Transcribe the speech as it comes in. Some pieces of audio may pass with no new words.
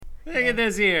Look at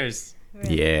those ears.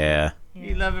 Yeah.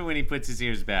 You love it when he puts his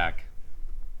ears back.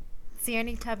 It's the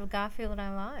only type of Garfield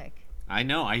I like. I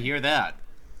know, I hear that.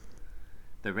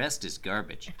 The rest is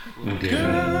garbage. Yeah,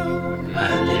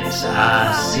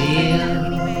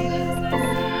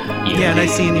 and I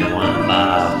seen you.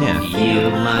 Yeah.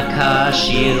 Shield my car,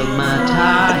 shield my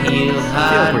tie, heel, I feel like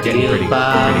high, we're getting pretty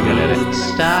good at it.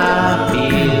 stop you.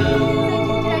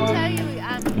 Did I tell you?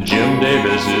 Jim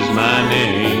Davis is my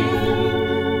name.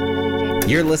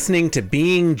 You're listening to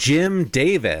Being Jim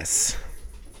Davis.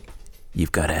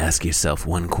 You've got to ask yourself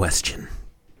one question.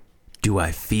 Do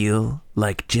I feel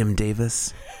like Jim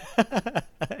Davis?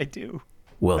 I do.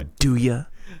 Well, do ya?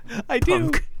 I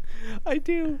do. I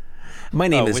do. My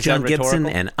name is was John that Gibson,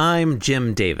 rhetorical? and I'm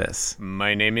Jim Davis.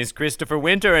 My name is Christopher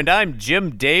Winter, and I'm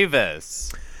Jim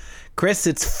Davis. Chris,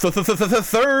 it's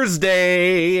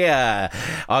Thursday,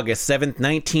 August 7th,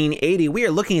 1980. We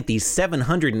are looking at the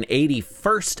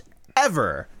 781st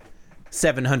ever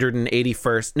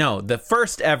 781st, no, the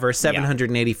first ever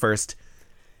 781st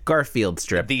Garfield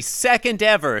strip. The second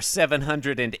ever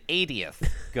 780th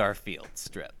Garfield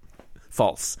strip.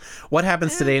 False. What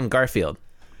happens today in Garfield?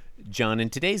 John, in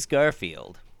today's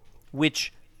Garfield,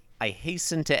 which I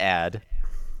hasten to add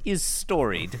is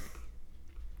storied,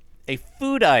 a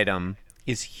food item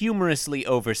is humorously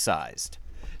oversized.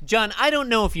 John, I don't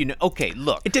know if you know. Okay,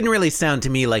 look. It didn't really sound to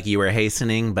me like you were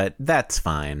hastening, but that's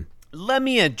fine. Let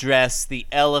me address the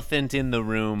elephant in the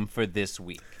room for this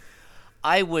week.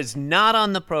 I was not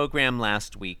on the program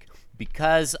last week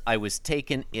because I was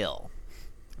taken ill.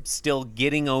 I'm still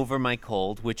getting over my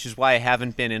cold, which is why I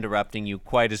haven't been interrupting you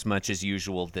quite as much as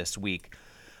usual this week.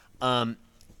 I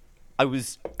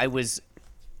was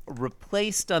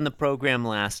replaced on the program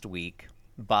last week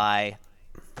by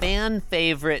fan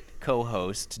favorite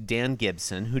co-host Dan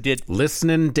Gibson, who did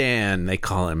Listening Dan, they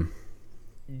call him.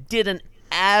 an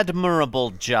admirable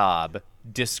job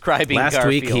describing Last Garfield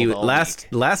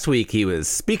week he was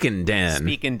speaking Dan.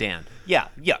 Speaking Dan. Yeah.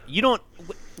 You don't.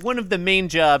 One of the main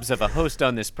jobs of a host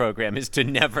on this program is to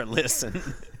never listen.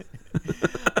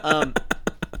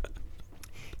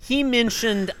 He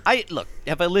mentioned.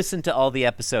 Have I listened to all the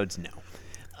episodes?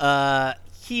 No.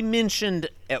 He mentioned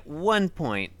at one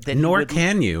point that Nor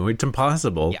can you. It's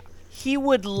impossible. Yeah. He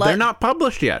would like. They're not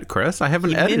published yet, Chris. I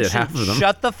haven't edited half of them.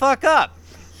 Shut the fuck up.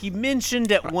 He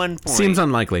mentioned at one point. Seems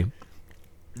unlikely.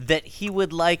 That he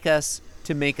would like us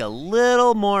to make a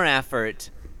little more effort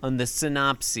on the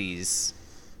synopses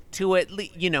to at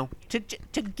least,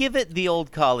 to give it the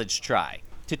old college try,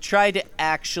 to try to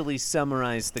actually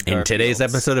summarize the Garfields. In today's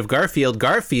episode of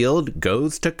Garfield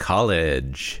goes to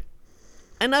college.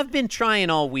 And I've been trying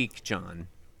all week, John.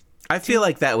 I feel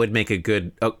like that would make a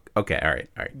good... Oh, okay, all right.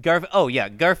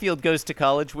 Garfield Goes to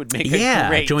College would make a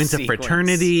great joins sequence. a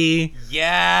fraternity.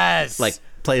 Yes! Like,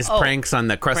 plays pranks on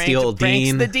the crusty old pranks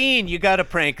dean. the dean. You gotta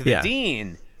prank the Yeah.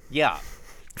 dean. Yeah.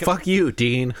 Fuck you,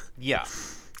 Dean. Yeah.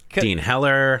 Dean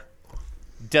Heller.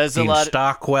 Does Dean a lot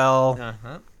Stockwell.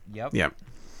 Uh-huh. Yep. Yep.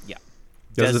 Yeah.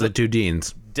 Those are the two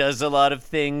deans. Does a lot of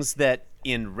things that,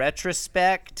 in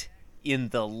retrospect, in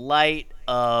the light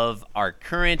of our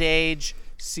current age,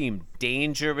 seem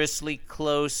dangerously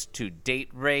close to date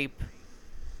rape.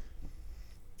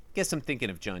 Guess I'm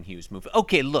thinking of John Hughes movie.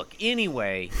 Okay, look,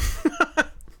 anyway,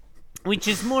 which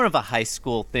is more of a high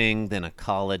school thing than a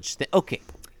college thing. Okay.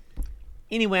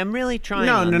 Anyway, I'm really trying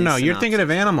No. these You're thinking of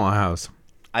synopses. Animal House.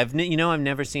 I've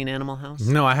never seen Animal House.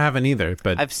 No, I haven't either,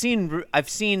 but... I've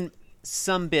seen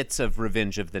some bits of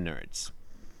Revenge of the Nerds.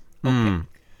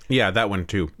 Yeah, that one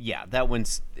too. Yeah, that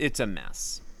one's it's a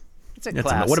mess. It's a It's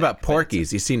classic. what about but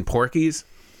Porky's? You seen Porky's?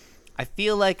 I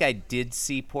feel like I did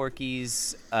see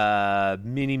Porky's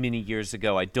many, many years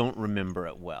ago. I don't remember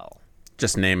it well.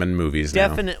 Just naming movies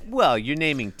now. Well, you're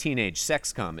naming teenage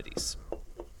sex comedies.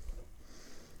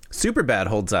 Superbad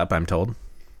holds up, I'm told.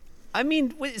 I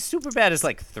mean, Superbad is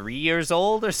like 3 years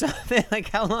old or something. Like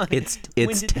how long? It's when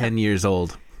did 10 years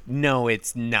old. No,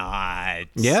 it's not.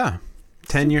 Yeah,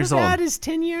 10 years old. Superbad is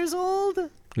 10 years old.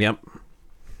 Yep.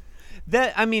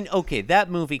 That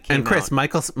movie came And Chris,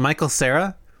 out. Michael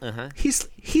Cera, he's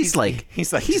like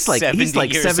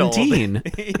 17.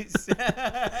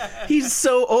 He's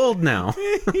so old now.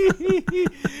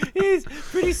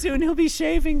 Pretty soon he'll be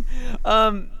shaving.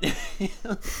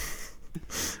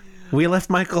 We left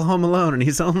Michael home alone, and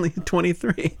he's only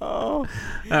 23. Oh,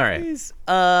 all right.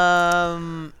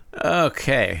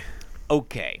 Okay.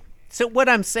 Okay. So what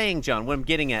I'm saying, John, what I'm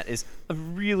getting at is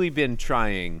I've really been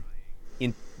trying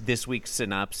in this week's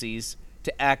synopses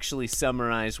to actually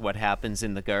summarize what happens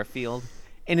in the Garfield.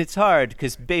 And it's hard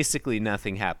because basically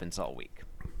nothing happens all week.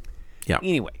 Yeah.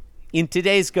 Anyway, in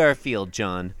today's Garfield,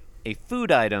 John, A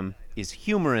food item is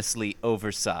humorously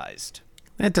oversized.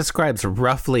 That describes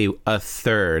roughly a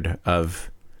third of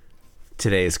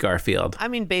today's Garfield. I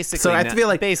mean, basically, So I feel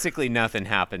like- basically nothing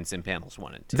happens in panels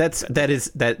 1 and 2.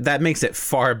 That makes it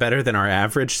far better than our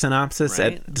average synopsis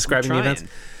right? at describing I'm the events.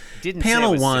 trying. Didn't Panel say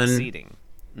I was 1, succeeding.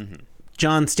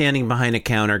 John standing behind a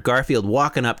counter, Garfield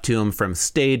walking up to him from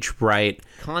stage right,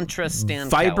 Contra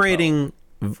stand vibrating.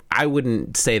 I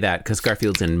wouldn't say that because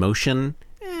Garfield's in motion.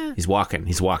 He's walking.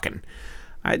 He's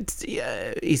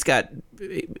got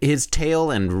his tail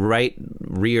and right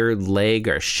rear leg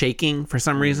are shaking for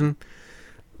some reason.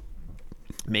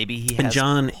 Maybe he And has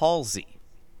John- palsy.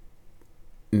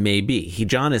 Maybe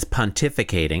John is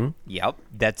pontificating. Yep,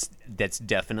 that's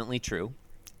definitely true.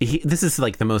 This is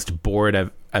like the most bored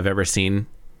I've ever seen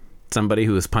somebody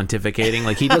who is pontificating.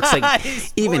 Like he looks like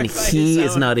He's even bored by he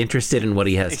his is own- not interested in what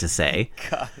he has to say.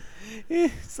 God,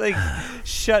 it's like,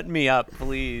 shut me up,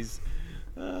 please.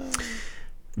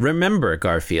 Remember,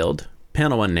 Garfield,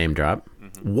 panel 1 name drop,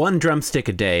 1 drumstick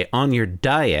a day on your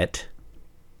diet,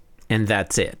 and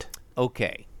that's it.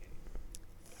 Okay,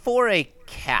 for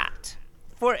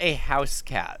a house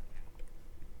cat,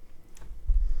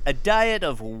 a diet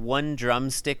of 1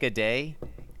 drumstick a day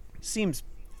seems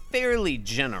fairly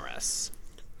generous,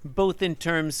 both in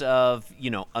terms of,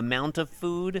 amount of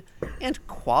food and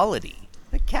quality.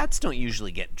 The cats don't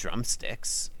usually get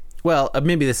drumsticks. Well,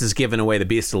 maybe this is giving away the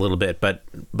beast a little bit, but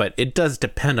it does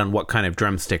depend on what kind of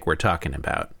drumstick we're talking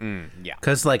about. Yeah.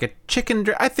 Because like a chicken,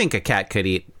 I think a cat could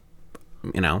eat,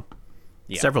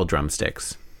 several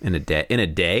drumsticks in a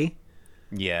day.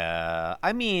 Yeah.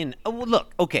 I mean,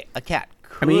 look, okay, a cat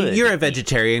could. I mean, you're a eat-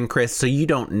 vegetarian, Chris, so you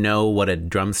don't know what a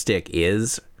drumstick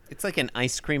is. It's like an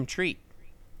ice cream treat.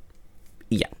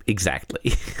 Yeah,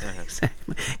 exactly.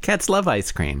 Cats love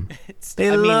ice cream. They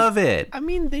I mean- love it. I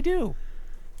mean, they do.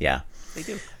 Yeah. They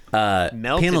do. Panel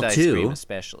Melted ice 2, cream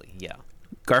especially, yeah.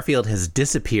 Garfield has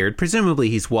disappeared. Presumably,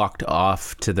 he's walked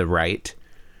off to the right.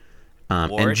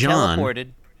 Or and John, teleported.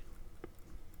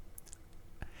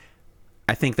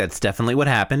 I think that's definitely what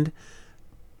happened.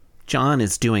 John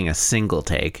is doing a single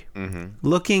take,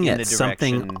 looking In at the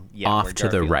something direction, yeah, off where to the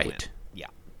Garfield right. went. Yeah.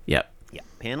 Yep. Yeah.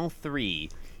 Panel 3,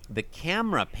 the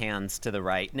camera pans to the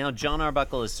right. Now, John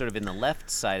Arbuckle is sort of in the left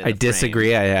side of the I frame.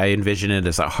 disagree. I envision it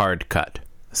as a hard cut,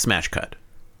 a smash cut.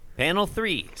 Panel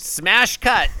 3, smash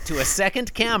cut to a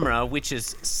second camera, which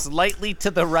is slightly to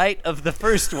the right of the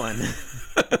first one.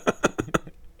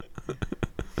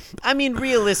 I mean,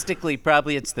 realistically,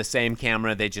 probably it's the same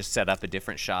camera. They just set up a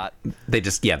different shot. They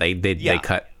just, they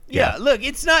cut. Yeah, look,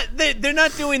 it's not. They're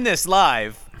not doing this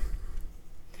live.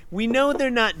 We know they're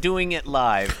not doing it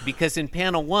live because in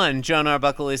panel 1, John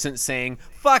Arbuckle isn't saying,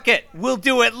 "Fuck it, we'll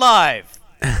do it live."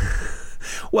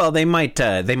 Well, they might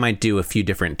do a few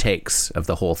different takes of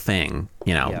the whole thing,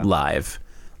 Yeah. live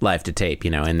to tape,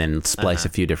 and then splice a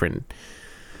few different.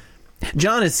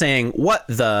 John is saying, "What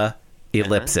the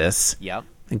ellipsis?" Yep.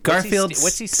 And Garfield,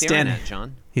 What's he staring at,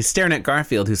 John? He's staring at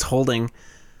Garfield, who's holding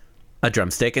a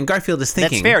drumstick, and Garfield is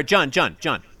thinking, That's fair, John.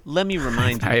 Let me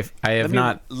remind you. I have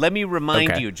not. Let me remind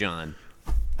Okay. you, John.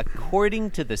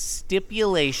 According to the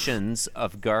stipulations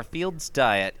of Garfield's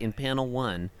diet in panel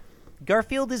 1,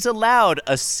 Garfield is allowed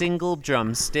a single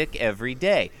drumstick every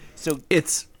day. So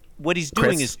It's what he's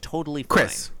doing Chris. is totally fine.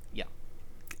 Chris. Yeah.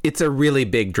 it's a really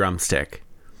big drumstick.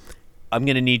 I'm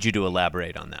going to need you to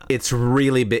elaborate on that. It's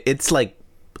really big. It's like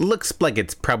looks like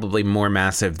it's probably more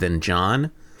massive than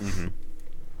John.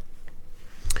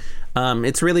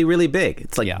 It's really, really big.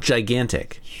 It's like Yeah.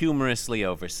 gigantic. Humorously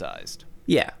oversized.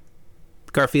 Yeah.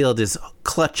 Garfield is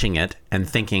clutching it and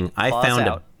thinking, I Claws found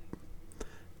out. a...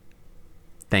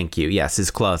 Thank you. Yes,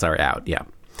 his claws are out. Yeah.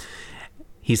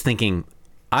 He's thinking,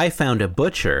 I found a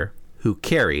butcher who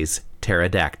carries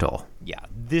pterodactyl. Yeah,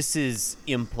 this is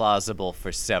implausible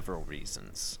for several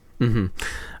reasons.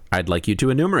 I'd like you to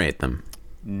enumerate them.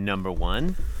 Number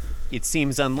 1, it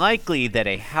seems unlikely that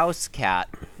a house cat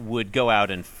would go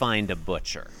out and find a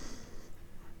butcher.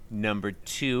 Number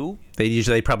 2,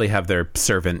 They probably have their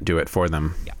servant do it for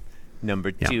them. yeah.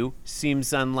 Number 2,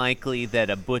 seems unlikely that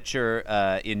a butcher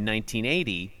in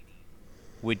 1980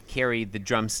 would carry the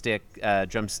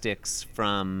drumsticks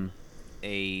from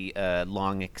a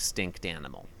long extinct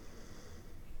animal.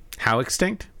 How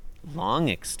extinct? Long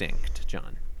extinct,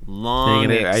 John.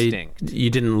 Long extinct. You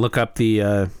didn't look up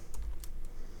the...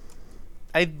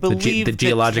 I believe the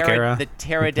geologic era? The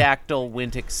pterodactyl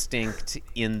went extinct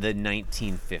in the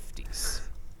 1950s.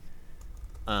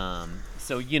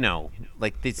 So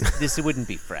like this wouldn't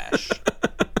be fresh.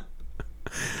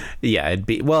 Yeah, it'd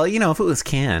be... Well, if it was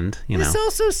canned, This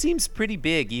also seems pretty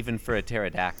big, even for a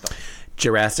pterodactyl.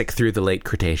 Jurassic through the late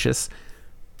Cretaceous.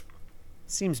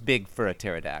 Seems big for a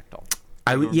pterodactyl.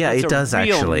 It does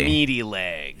real actually. Meaty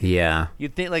leg. Yeah.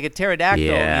 You'd think like a pterodactyl,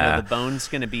 Yeah. the bone's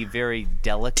going to be very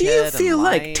delicate. Do you and feel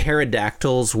like light.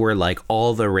 pterodactyls were like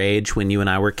all the rage when you and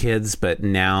I were kids, but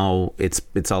now it's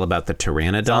all about the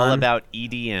pteranodon? It's all about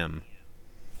EDM.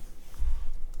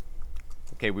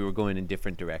 Okay, we were going in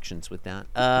different directions with that.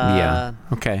 Yeah.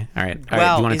 Okay. All right. All right.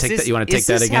 Wow, You want to take that? You want to take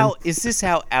that again? Is this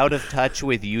how out of touch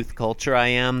with youth culture I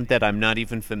am that I'm not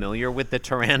even familiar with the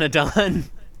pteranodon?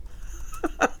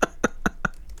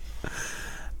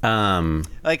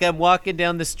 Like I'm walking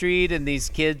down the street and these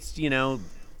kids,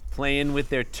 playing with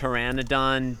their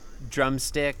pteranodon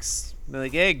drumsticks. They're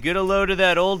like, hey, get a load of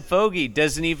that old fogey.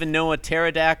 Doesn't even know a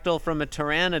pterodactyl from a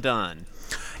pteranodon.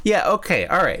 Yeah. Okay.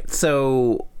 All right.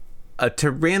 So a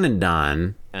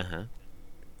pteranodon. Uh-huh.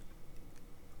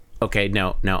 Okay.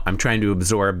 No. I'm trying to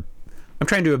absorb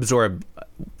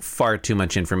far too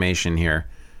much information here,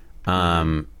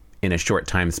 in a short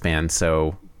time span.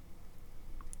 So.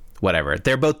 Whatever.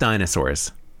 They're both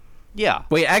dinosaurs. Yeah.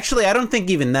 Wait, actually, I don't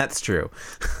think even that's true.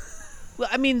 Well,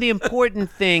 I mean, the important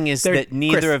thing is that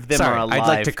neither of them are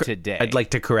alive today. I'd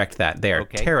like to correct that. They are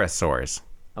pterosaurs.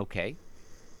 Okay.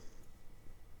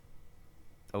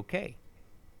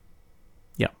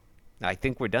 Yeah. I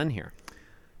think we're done here.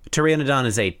 Pteranodon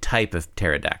is a type of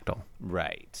pterodactyl,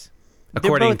 Right.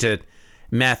 according to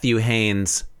Matthew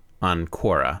Haynes on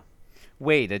Quora.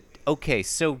 Wait, okay,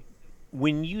 so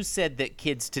when you said that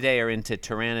kids today are into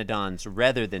pteranodons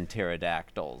rather than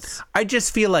pterodactyls, I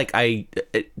just feel like I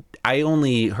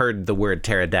only heard the word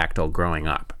pterodactyl growing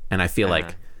up, and I feel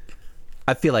like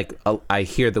I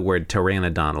hear the word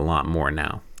pteranodon a lot more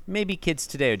now. maybe kids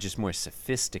today are just more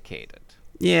sophisticated.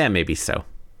 Yeah, maybe so.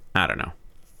 I don't know.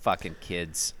 Fucking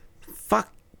kids. Fuck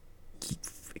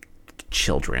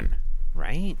children.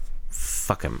 Right?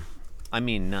 Fuck them. I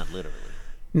mean, not literally.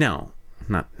 No,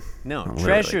 not. No, not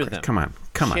treasure literally. them.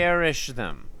 Come on. Cherish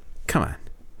them. Come on.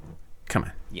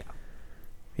 Yeah.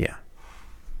 Yeah.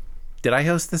 Did I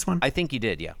host this one? I think you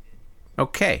did, yeah.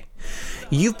 Okay.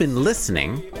 You've been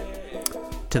listening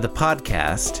to the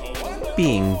podcast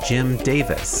Being Jim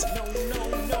Davis.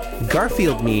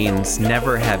 Garfield means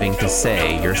never having to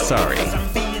say you're sorry.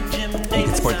 You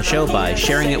can support the show by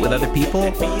sharing it with other people.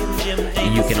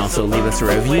 You can also leave us a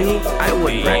review. I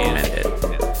wouldn't recommend it.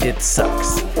 It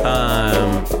sucks.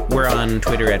 We're on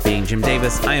Twitter at Being Jim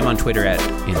Davis. I am on Twitter at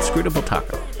Inscrutable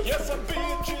Taco.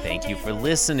 Thank you for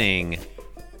listening,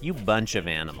 you bunch of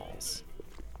animals.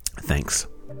 Thanks.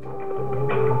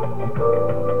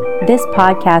 This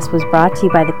podcast was brought to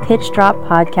you by the Pitch Drop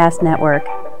Podcast Network.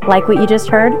 Like what you just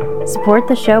heard? Support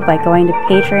the show by going to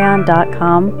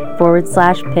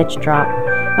patreon.com/pitchdrop.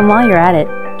 And while you're at it,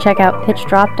 check out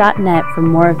pitchdrop.net for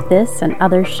more of this and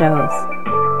other shows.